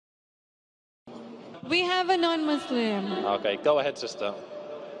We have a non-Muslim. Okay, go ahead, sister.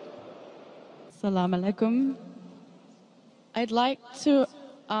 Assalamu alaikum. I'd like to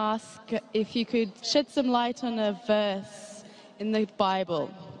ask if you could shed some light on a verse in the Bible.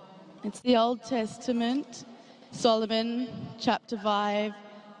 It's the Old Testament, Solomon chapter 5,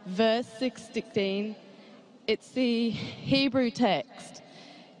 verse 16. It's the Hebrew text.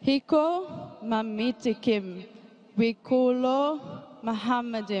 Hiko mamitikim wikulo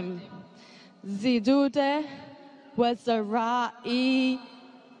Muhammadim zidude wazarai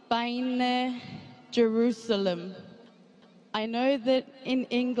baine Jerusalem. I know that in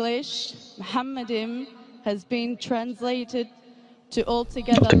English, Muhammadim has been translated to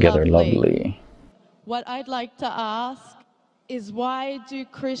altogether lovely. What I'd like to ask is, why do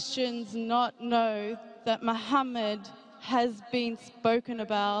Christians not know that Muhammad has been spoken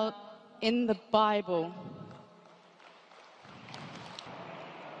about in the Bible?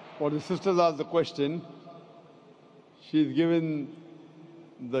 Well, the sisters asked the question. She's given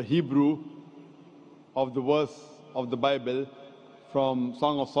the Hebrew of the verse of the Bible from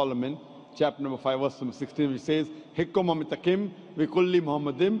Song of Solomon, chapter number 5, verse number 16, which says, Hikkum amitakim vikulli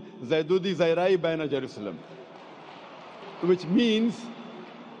Muhammadim zaidudi zairai baina Jerusalem. Which means,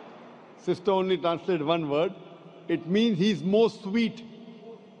 sister only translated one word, it means he's most sweet,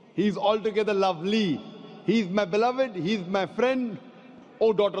 he's altogether lovely, he's my beloved, he's my friend,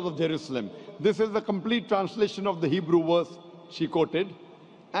 O daughters of Jerusalem. This is the complete translation of the Hebrew verse she quoted.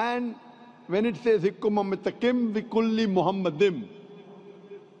 And when it says, Hikkum amitakim vikulli Muhammadim,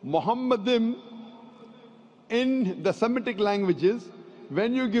 Muhammadim in the Semitic languages,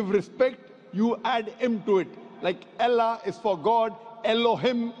 when you give respect, you add im to it. Like Allah is for God,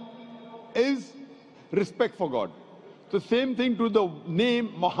 Elohim is respect for God. So same thing to the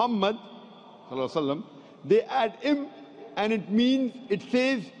name Muhammad, they add im, and it means, it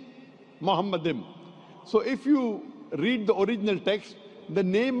says Muhammadim. So if you read the original text, the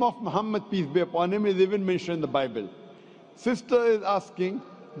name of Muhammad, peace be upon him, is even mentioned in the Bible. Sister is asking,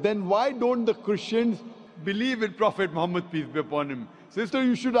 then why don't the Christians believe in Prophet Muhammad, peace be upon him? Sister,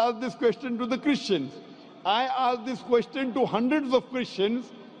 you should ask this question to the Christians. I asked this question to hundreds of Christians.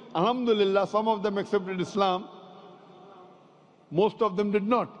 Alhamdulillah, some of them accepted Islam. Most of them did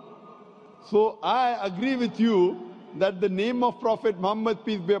not. So I agree with you that the name of Prophet Muhammad,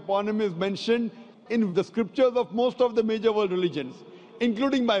 peace be upon him, is mentioned in the scriptures of most of the major world religions,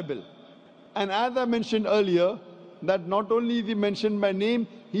 including Bible. And as I mentioned earlier, that not only is he mentioned by name,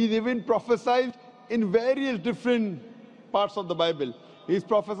 he is even prophesied in various different parts of the Bible. He is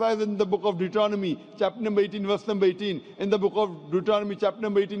prophesied in the book of Deuteronomy, chapter number 18, verse number 18, in the book of Deuteronomy, chapter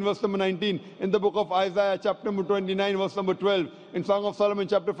number 18, verse number 19, in the book of Isaiah, chapter number 29, verse number 12, in Song of Solomon,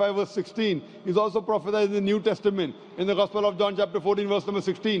 chapter 5, verse 16. He's also prophesied in the New Testament, in the Gospel of John, chapter 14, verse number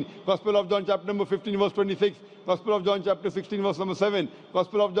 16, Gospel of John, chapter number 15, verse 26, Gospel of John, chapter 16, verse number 7,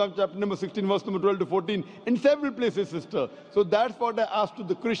 Gospel of John, chapter number 16, verse number 12 to 14, in several places, sister. So that's what I asked to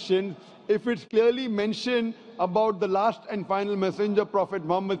the Christians. If it's clearly mentioned about the last and final messenger, Prophet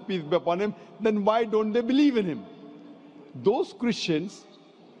Muhammad, peace be upon him, then why don't they believe in him? Those Christians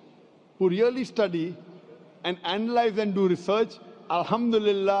who really study and analyze and do research,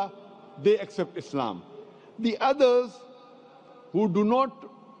 alhamdulillah, they accept Islam. The others who do not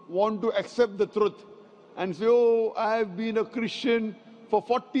want to accept the truth and say, oh, I have been a Christian for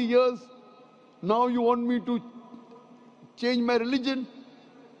 40 years, now you want me to change my religion?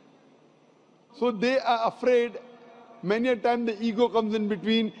 So they are afraid. Many a time the ego comes in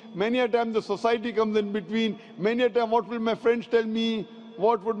between, many a time the society comes in between, many a time what will my friends tell me,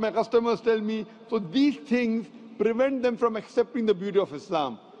 what would my customers tell me. So these things prevent them from accepting the beauty of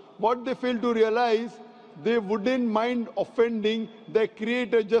Islam. What they fail to realize, they wouldn't mind offending their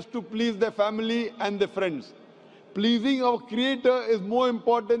Creator just to please their family and their friends. Pleasing our Creator is more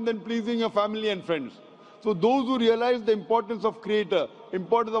important than pleasing your family and friends. So those who realize the importance of Creator,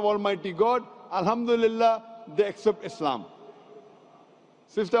 importance of Almighty God, alhamdulillah, they accept Islam.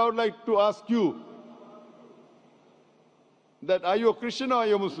 Sister, I would like to ask you that, are you a Christian or are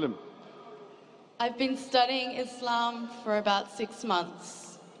you a Muslim? I've been studying Islam for about 6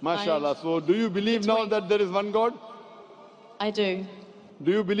 months. MashaAllah. So do you believe now that there is one God? I do.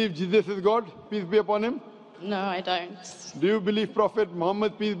 Do you believe Jesus is God? Peace be upon him. No, I don't. Do you believe Prophet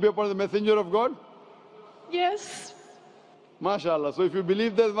Muhammad, peace be upon him, the messenger of God? Yes. MashaAllah. So if you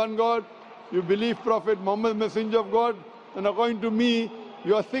believe there's one God, you believe Prophet Muhammad, messenger of God, then according to me,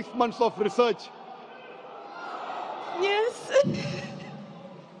 your 6 months of research. Yes.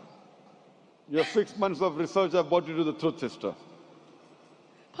 Your 6 months of research have brought you to the truth, sister.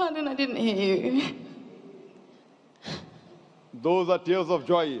 Pardon, I didn't hear you. Those are tears of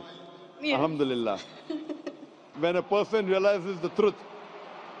joy. Yeah. Alhamdulillah. When a person realizes the truth,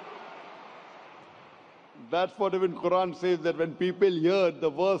 that's what even Quran says, that when people hear the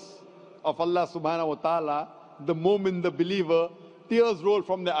verse of Allah subhanahu wa ta'ala, the moment the believer, tears roll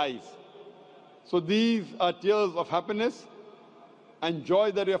from their eyes. So these are tears of happiness and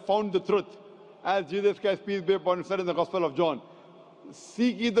joy that you have found the truth. As Jesus Christ, peace be upon him, said in the Gospel of John,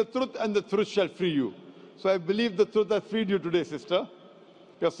 seek ye the truth and the truth shall free you. So I believe the truth has freed you today, sister.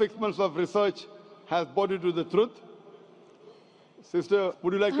 Your 6 months of research has brought you to the truth. Sister,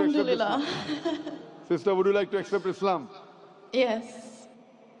 would you like to accept Islam? Sister, would you like to accept Islam? Yes.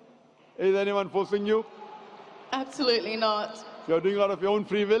 Is anyone forcing you? Absolutely not. You're doing it out of your own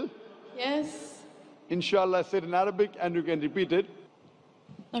free will? Yes. Inshallah, I said in Arabic and you can repeat it.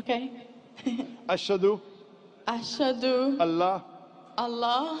 Okay. Ashhadu Ashhadu Allah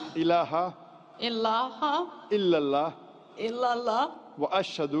Allah ilaha ilaha illallah illallah wa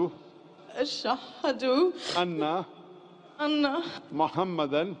ashhadu ashhadu anna anna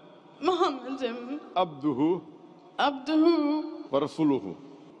Muhammadan Muhammadan abduhu abduhu wa rasuluhu.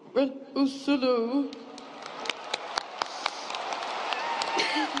 wa rasuluhu.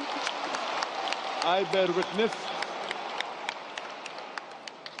 I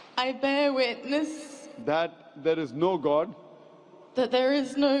bear witness that there is no God that there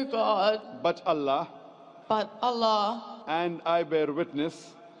is no God but Allah, but Allah, and I bear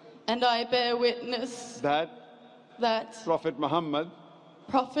witness and I bear witness that that Prophet Muhammad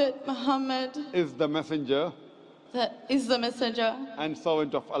Prophet Muhammad is the messenger that is the messenger and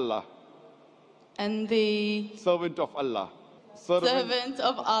servant of Allah. and the Servant of Allah. servant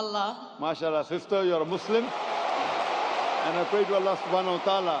of Allah. MashaAllah, sister, you're a Muslim. And I pray to Allah subhanahu wa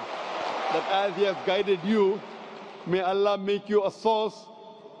ta'ala that as He has guided you, may Allah make you a source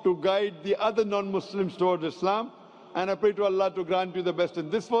to guide the other non-Muslims towards Islam. And I pray to Allah to grant you the best in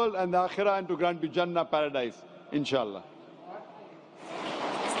this world and the Akhirah, and to grant you Jannah, paradise, inshallah.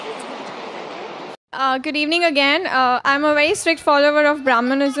 Good evening again. I'm a very strict follower of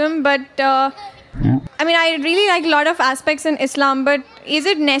Brahmanism, but I mean, I really like a lot of aspects in Islam, but is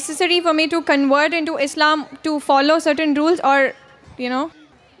it necessary for me to convert into Islam to follow certain rules, or, you know,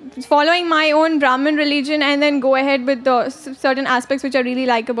 following my own Brahmin religion and then go ahead with the certain aspects which I really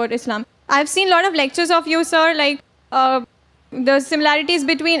like about Islam? I've seen a lot of lectures of you, sir, like the similarities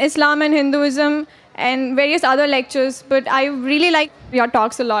between Islam and Hinduism and various other lectures, but I really like your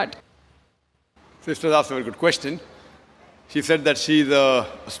talks a lot. Sister asked a very good question. She said that she is a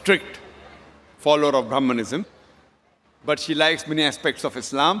strict follower of Brahmanism, but she likes many aspects of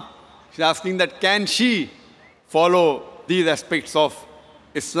Islam. She's asking that can she follow these aspects of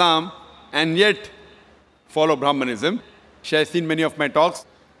Islam and yet follow Brahmanism. She has seen many of my talks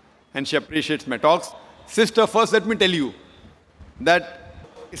and she appreciates my talks. Sister, first let me tell you that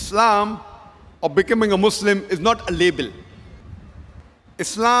Islam or becoming a Muslim is not a label.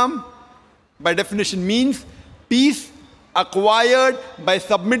 Islam, by definition, means peace acquired by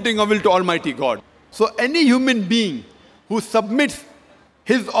submitting our will to Almighty God. So any human being who submits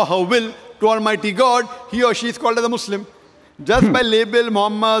his or her will to Almighty God, he or she is called as a Muslim. Just by label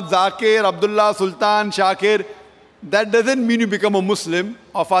Muhammad, Zakir, Abdullah, Sultan, Shakir, that doesn't mean you become a Muslim,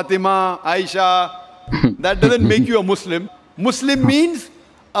 or Fatima, Aisha. That doesn't make you a Muslim. Muslim means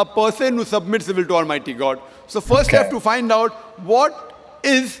a person who submits his will to Almighty God. So first you have to find out what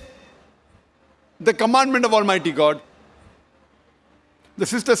is the commandment of Almighty God. The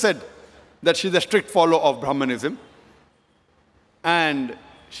sister said that she's a strict follower of Brahmanism and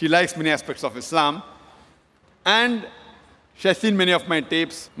she likes many aspects of Islam, and she has seen many of my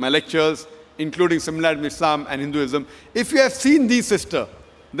tapes, my lectures, including similarities between Islam and Hinduism. If you have seen these, sister,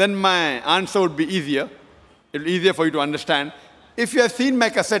 then my answer would be easier. It will be easier for you to understand. If you have seen my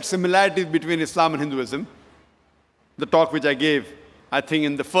cassette, Similarities Between Islam and Hinduism, the talk which I gave, I think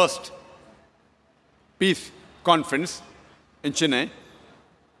in the first peace conference in Chennai,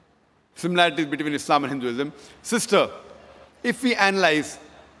 similarities between Islam and Hinduism. Sister, if we analyze,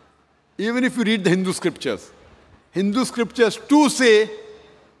 even if you read the Hindu scriptures too say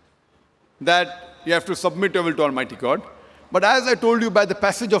that you have to submit your will to Almighty God. But as I told you, by the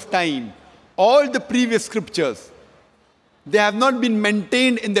passage of time, all the previous scriptures, they have not been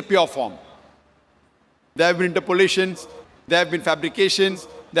maintained in the pure form. There have been interpolations, there have been fabrications,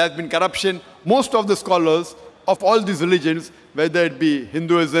 there has been corruption. Most of the scholars of all these religions, whether it be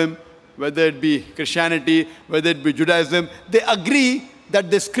Hinduism, whether it be Christianity, whether it be Judaism, they agree that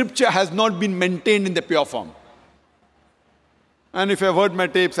the scripture has not been maintained in the pure form. And if you have heard my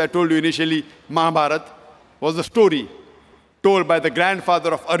tapes, I told you initially, Mahabharata was a story told by the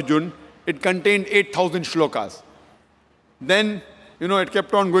grandfather of Arjun. It contained 8,000 shlokas. Then it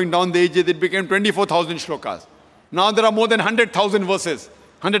kept on going down the ages. It became 24,000 shlokas. Now there are more than 100,000 verses,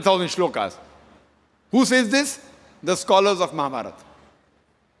 100,000 shlokas. Who says this? The scholars of Mahabharata.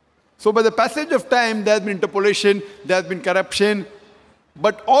 So by the passage of time, there has been interpolation, there has been corruption.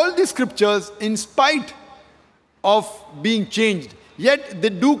 But all these scriptures, in spite of being changed, yet they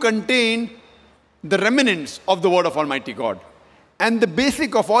do contain the remnants of the word of Almighty God. And the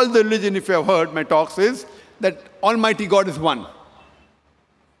basic of all the religion, if you have heard my talks, is that Almighty God is one.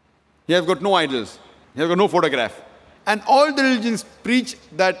 He has got no idols. He has got no photograph. And all the religions preach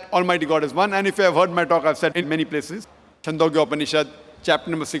that Almighty God is one. And if you have heard my talk, I've said in many places. Chandogya Upanishad, chapter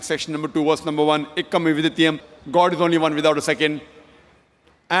number 6, section number 2, verse number 1. Ekkam vividitiyam. God is only one without a second.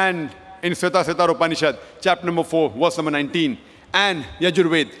 And in Svetasvatara Upanishad, chapter number 4, verse number 19. And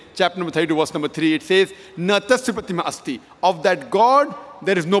Yajurved, chapter number 32, verse number 3, it says, Na tasya pratima asti. Of that God,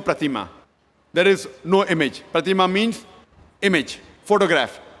 there is no pratima. There is no image. Pratima means image,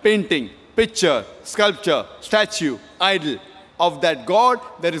 photograph, painting, picture, sculpture, statue, idol. Of that God,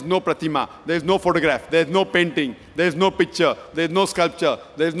 there is no pratima. There is no photograph. There is no painting. There is no picture. There is no sculpture.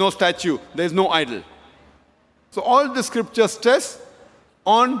 There is no statue. There is no idol. So all the scriptures stress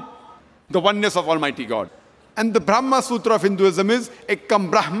on the oneness of Almighty God. And the Brahma Sutra of Hinduism is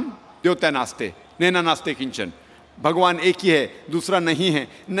Ekkam Brahm Dyotya Naste, Nena Naste Kinchan. Bhagwan ek hi hai, dusra nahi hai.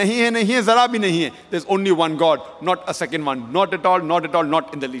 Nahi hai, zara bhi nahi hai. There's only one God, not a second one. Not at all, not at all,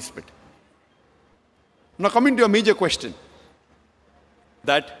 not in the least bit. Now coming to a major question.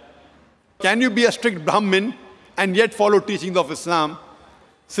 That, can you be a strict Brahmin and yet follow teachings of Islam?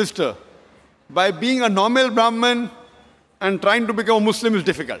 Sister, by being a normal Brahmin and trying to become a Muslim is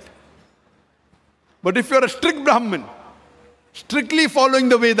difficult. But if you're a strict Brahmin, strictly following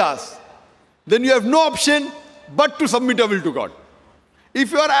the Vedas, then you have no option but to submit your will to God.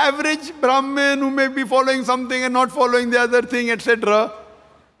 If you are average Brahmin who may be following something and not following the other thing, etc.,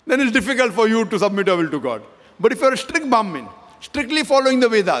 then it's difficult for you to submit your will to God. But if you're a strict Brahmin, strictly following the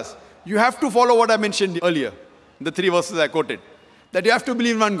Vedas, you have to follow what I mentioned earlier, the 3 verses I quoted. That you have to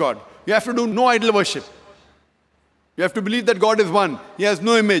believe in one God. You have to do no idol worship. You have to believe that God is one. He has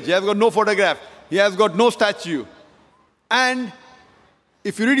no image. He has got no photograph. He has got no statue. And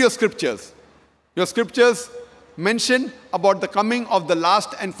if you read your scriptures mention about the coming of the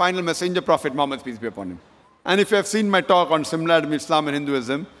last and final messenger, Prophet Muhammad, peace be upon him. And if you have seen my talk on similarity between Islam and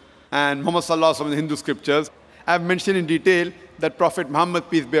Hinduism, and Muhammad Sallallahu Alaihi Wasallam in the Hindu scriptures, I have mentioned in detail that Prophet Muhammad,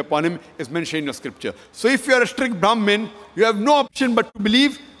 peace be upon him, is mentioned in your scripture. So if you are a strict Brahmin, you have no option but to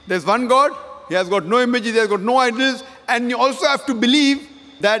believe there's one God, He has got no images, He has got no idols, and you also have to believe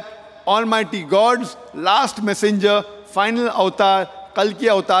that Almighty God's last messenger, final avatar, Kalki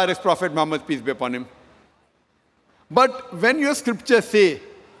avatar is Prophet Muhammad, peace be upon him. But when your scriptures say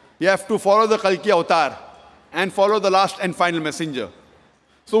you have to follow the Kalki avatar and follow the last and final messenger,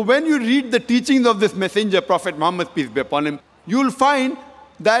 so when you read the teachings of this messenger, Prophet Muhammad, peace be upon him, you will find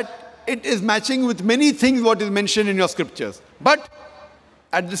that it is matching with many things what is mentioned in your scriptures. But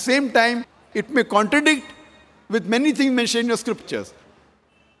at the same time, it may contradict with many things mentioned in your scriptures.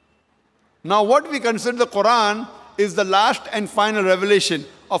 Now what we consider the Quran is the last and final revelation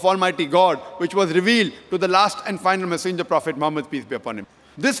of Almighty God, which was revealed to the last and final messenger, Prophet Muhammad, peace be upon him.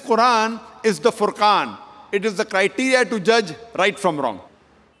 This Quran is the Furqan. It is the criteria to judge right from wrong.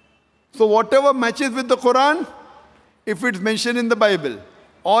 So whatever matches with the Quran, if it's mentioned in the Bible,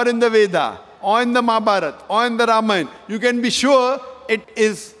 or in the Veda, or in the Mahabharata, or in the Ramayana, you can be sure it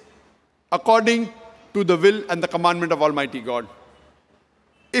is according to the will and the commandment of Almighty God.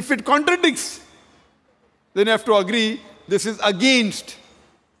 If it contradicts, then you have to agree this is against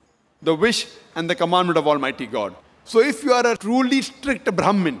the wish and the commandment of Almighty God. So if you are a truly strict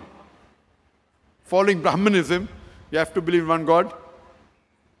Brahmin, following Brahmanism, you have to believe in one God.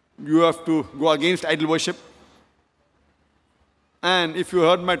 You have to go against idol worship. And if you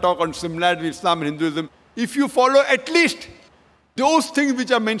heard my talk on similarity with Islam and Hinduism, if you follow at least those things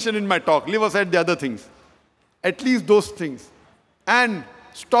which are mentioned in my talk, leave aside the other things, at least those things, and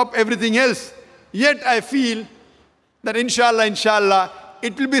stop everything else, yet I feel that inshallah,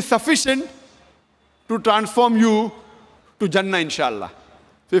 it will be sufficient to transform you to Jannah, inshallah.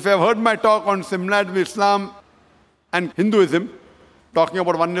 So if you have heard my talk on similarity with Islam and Hinduism, talking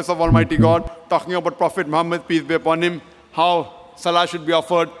about oneness of Almighty God, talking about Prophet Muhammad, peace be upon him, how Salah should be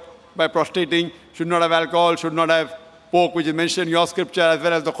offered by prostrating, should not have alcohol, should not have pork, which is mentioned in your scripture as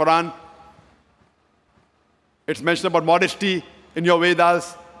well as the Quran. It's mentioned about modesty in your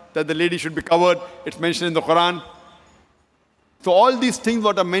Vedas, that the lady should be covered. It's mentioned in the Quran. So all these things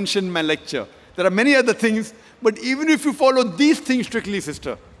what are mentioned in my lecture. There are many other things, but even if you follow these things strictly,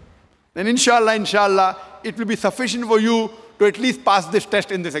 sister, then inshallah, it will be sufficient for you to at least pass this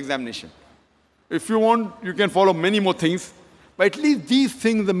test in this examination. If you want, you can follow many more things. But at least these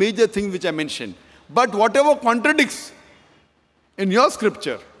things, the major things which I mentioned. But whatever contradicts in your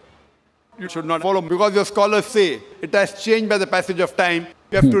scripture, you should not follow, because your scholars say it has changed by the passage of time.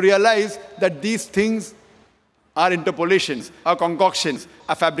 You have to realize that these things are interpolations, are concoctions,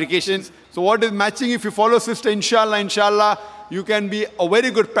 are fabrications. So what is matching? If you follow sister, inshallah, you can be a very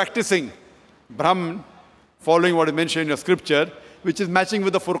good practicing Brahman, following what is mentioned in your scripture, which is matching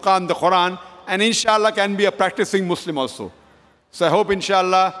with the Furqan, the Quran, and inshallah can be a practicing Muslim also. So I hope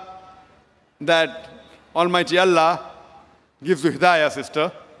inshallah that Almighty Allah gives you hidayah,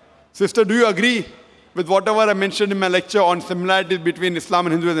 sister. Sister, do you agree with whatever I mentioned in my lecture on similarities between Islam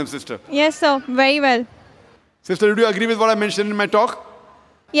and Hinduism, sister? Yes, sir. Very well. Sister, do you agree with what I mentioned in my talk?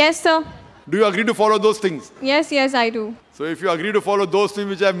 Yes, sir. Do you agree to follow those things? Yes, I do. So if you agree to follow those things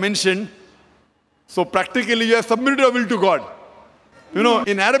which I have mentioned, so practically you have submitted your will to God. You know,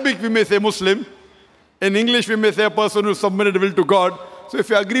 in Arabic we may say Muslim. In English we may say a person who submitted will to God. So if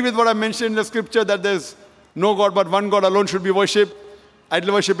you agree with what I mentioned in the scripture that there's no God but one God alone should be worshipped,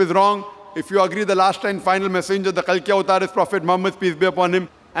 idol worship is wrong. If you agree the last and final messenger, the Kalki Avatar is Prophet Muhammad, peace be upon him,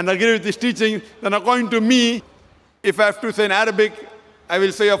 and agree with his teaching, then according to me, if I have to say in Arabic, I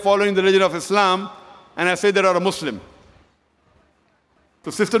will say you're following the religion of Islam, and I say that you're a Muslim. So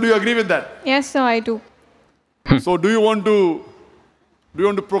sister, do you agree with that? Yes, sir, I do. So do you want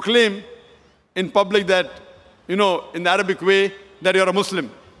to proclaim in public that, you know, in the Arabic way, that you're a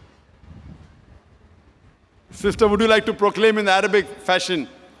Muslim? Sister, would you like to proclaim in the Arabic fashion,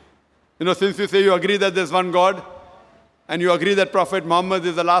 you know, since you say you agree that there's one God, and you agree that Prophet Muhammad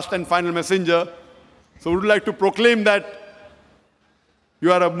is the last and final messenger, so would you like to proclaim that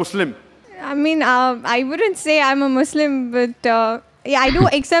you are a Muslim? I mean, I wouldn't say I'm a Muslim, but yeah, I do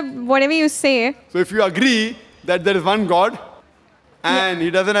accept whatever you say. So if you agree that there is one God, and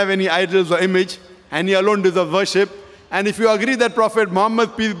he doesn't have any idols or image, and he alone deserves worship, and if you agree that Prophet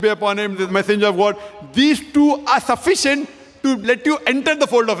Muhammad, peace be upon him, is the messenger of God, these two are sufficient to let you enter the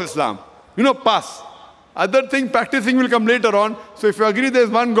fold of Islam. You know, pass. Other thing, practicing will come later on. So if you agree there is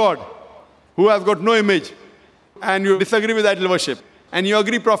one God who has got no image, and you disagree with idol worship, and you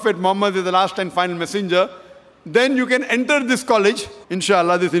agree Prophet Muhammad is the last and final messenger, then you can enter this college,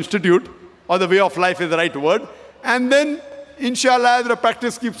 inshallah, this institute, or the way of life is the right word, and then, inshallah, as the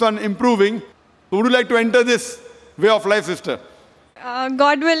practice keeps on improving, would you like to enter this way of life, sister?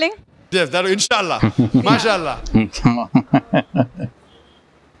 God willing. Yes, that inshallah. Mashallah.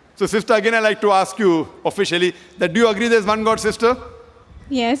 So, sister, again, I'd like to ask you officially that do you agree there's one God, sister?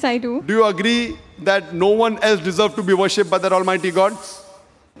 Yes, I do. Do you agree that no one else deserves to be worshipped but that Almighty God?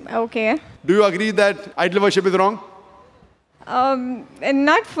 Okay. Do you agree that idol worship is wrong?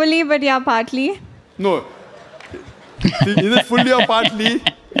 Not fully, but yeah, partly. No. See, is it fully or partly?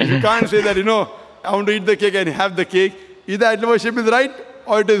 You can't say that, you know, I want to eat the cake and have the cake. Either idol worship is right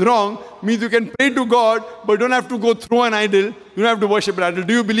or it is wrong. Means you can pray to God, but you don't have to go through an idol. You don't have to worship an idol.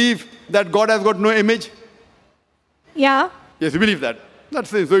 Do you believe that God has got no image? Yeah. Yes, you believe that.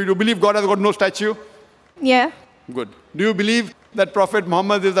 That's it. So you believe God has got no statue? Yeah. Good. Do you believe that Prophet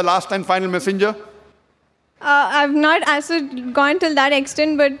Muhammad is the last and final messenger? I've not gone till that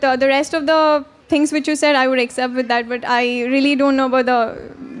extent, but the rest of the things which you said, I would accept with that, but I really don't know about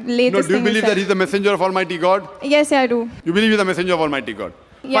the latest No, do you believe that he's the messenger of Almighty God? Yes, I do. You believe he's the messenger of Almighty God?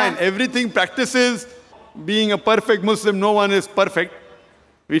 Yeah. Fine. Everything practices being a perfect Muslim. No one is perfect.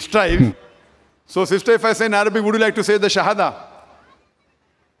 We strive. So, sister, if I say in Arabic, would you like to say the Shahada?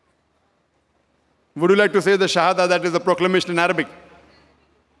 Would you like to say the Shahada, that is the proclamation in Arabic?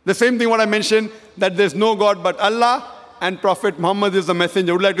 The same thing what I mentioned, that there's no God but Allah and Prophet Muhammad is the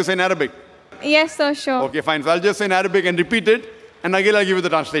messenger. Would you like to say in Arabic? Yes, sir, sure. Okay, fine. So I'll just say in Arabic and repeat it, and again I'll give you the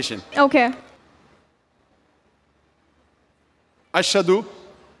translation. Okay. Ashhadu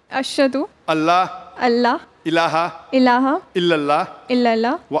Ashhadu Allah Allah ilaha ilaha illallah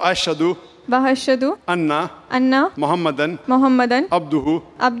illallah wa ashhadu wa ashhadu anna anna Muhammadan Muhammadan abduhu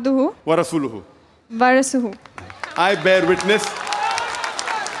abduhu wa rasuluhu. wa rasuhu. I bear witness.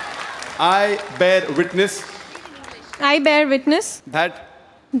 I bear witness I bear witness that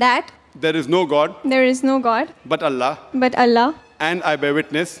that there is no God there is no God but Allah, but Allah, and I bear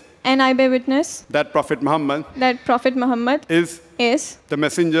witness and I bear witness that Prophet Muhammad that Prophet Muhammad is is the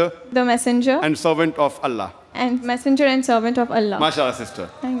messenger the messenger and servant of Allah. and messenger and servant of Allah. MashaAllah, sister.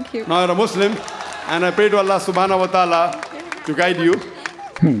 Thank you. Now you're a Muslim, and I pray to Allah subhanahu wa ta'ala to guide you.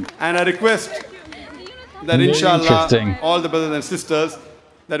 And I request that inshallah, Interesting. all the brothers and sisters,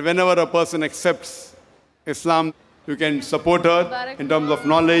 that whenever a person accepts Islam, you can support her in terms of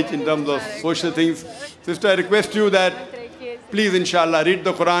knowledge, in terms of social things. Sister, I request you that please, inshallah, read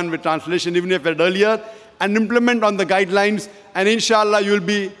the Quran with translation, even if you read earlier, and implement on the guidelines. And inshallah, you will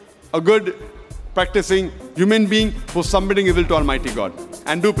be a good practicing human being who's submitting his will to Almighty God.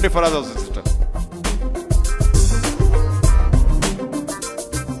 And do pray for others, sister.